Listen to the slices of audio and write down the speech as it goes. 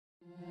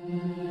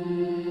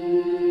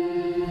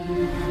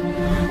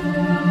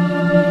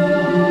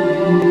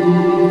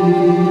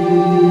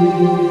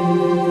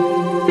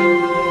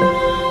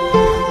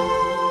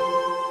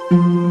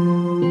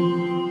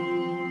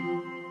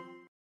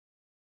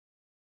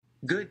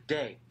Good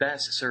day,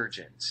 BESS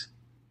surgeons.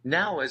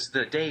 Now is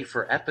the day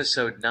for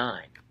episode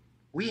 9.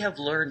 We have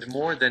learned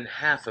more than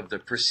half of the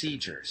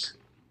procedures.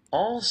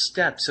 All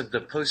steps of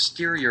the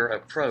posterior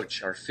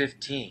approach are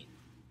 15.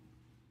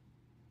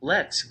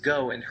 Let's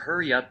go and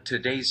hurry up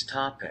today's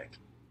topic.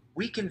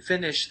 We can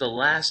finish the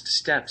last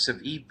steps of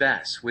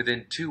eBESS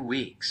within 2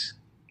 weeks.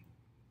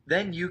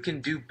 Then you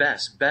can do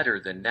BESS better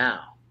than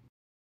now.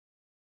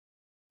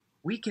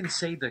 We can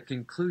say the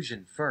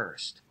conclusion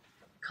first.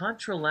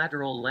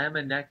 Contralateral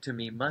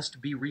laminectomy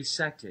must be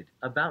resected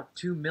about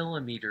 2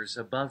 mm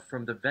above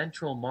from the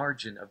ventral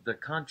margin of the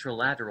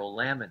contralateral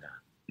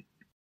lamina.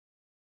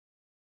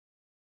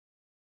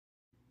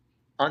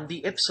 On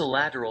the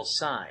ipsilateral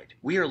side,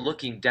 we are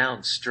looking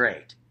down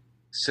straight,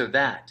 so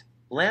that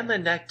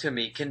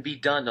laminectomy can be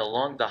done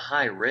along the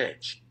high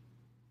ridge.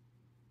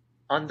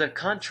 On the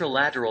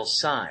contralateral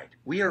side,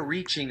 we are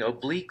reaching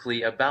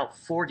obliquely about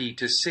 40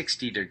 to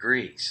 60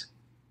 degrees.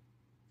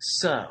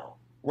 So,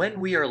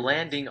 when we are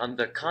landing on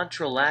the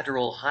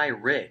contralateral high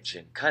ridge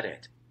and cut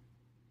it,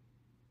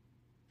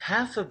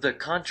 half of the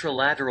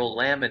contralateral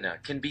lamina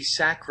can be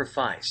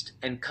sacrificed,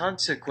 and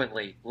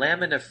consequently,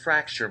 lamina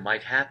fracture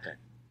might happen.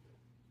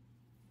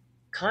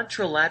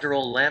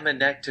 Contralateral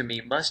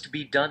laminectomy must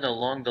be done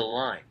along the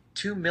line,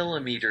 2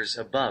 mm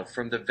above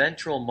from the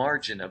ventral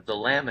margin of the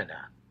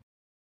lamina.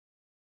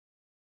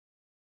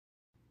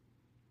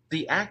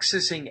 The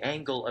accessing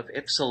angle of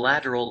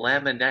ipsilateral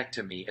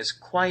laminectomy is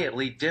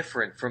quietly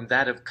different from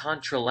that of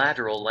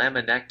contralateral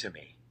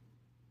laminectomy.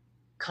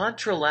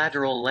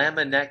 Contralateral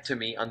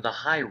laminectomy on the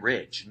high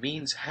ridge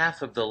means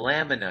half of the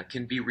lamina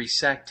can be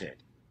resected.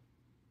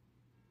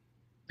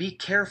 Be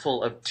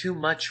careful of too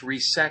much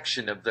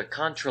resection of the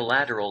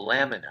contralateral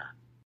lamina.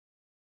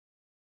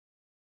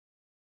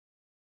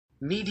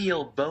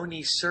 Medial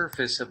bony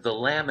surface of the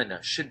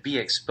lamina should be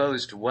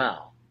exposed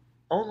well.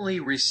 Only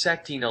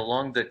resecting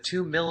along the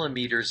 2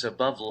 mm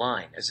above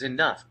line is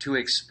enough to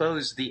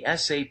expose the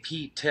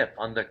SAP tip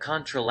on the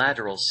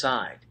contralateral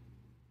side.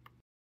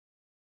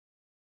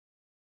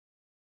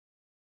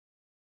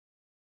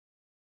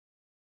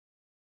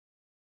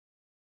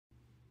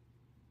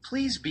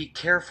 Please be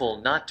careful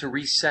not to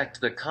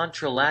resect the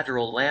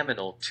contralateral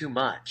laminal too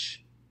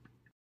much.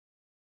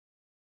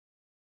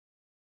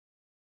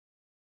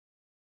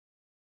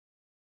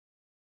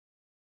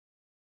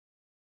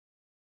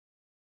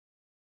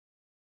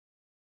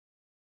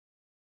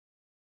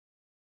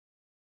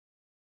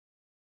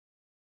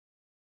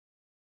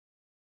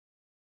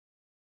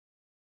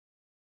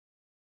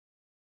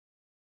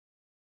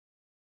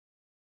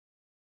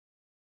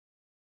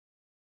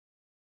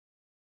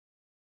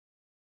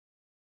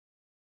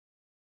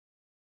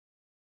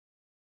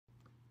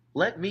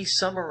 Let me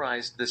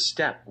summarize the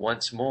step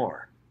once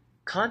more.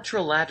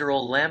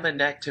 Contralateral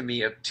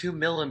laminectomy of 2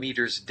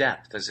 mm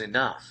depth is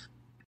enough.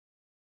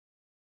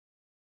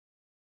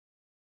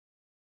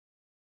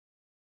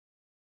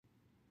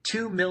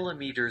 Two 2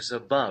 mm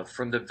above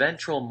from the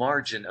ventral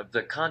margin of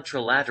the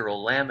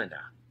contralateral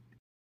lamina.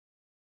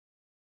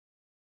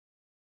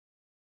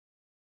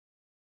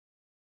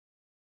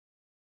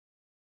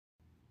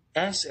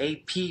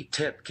 SAP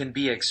tip can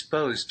be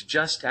exposed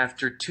just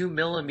after 2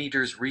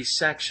 mm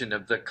resection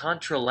of the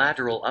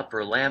contralateral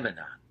upper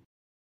lamina.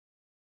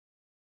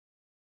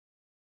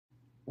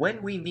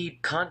 When we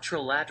need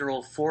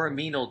contralateral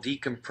foraminal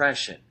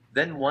decompression,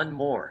 then one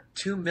more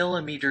 2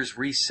 mm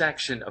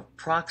resection of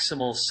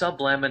proximal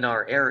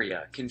sublaminar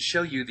area can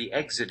show you the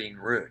exiting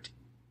route.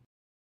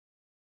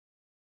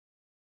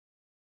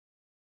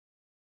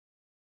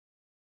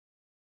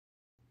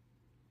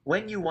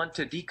 When you want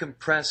to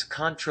decompress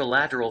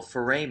contralateral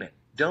foramen,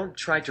 don't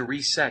try to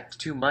resect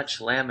too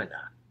much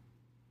lamina.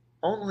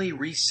 Only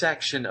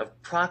resection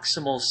of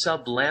proximal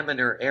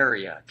sublaminar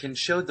area can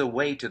show the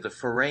way to the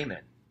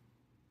foramen.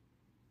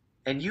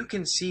 And you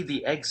can see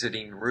the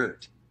exiting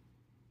route.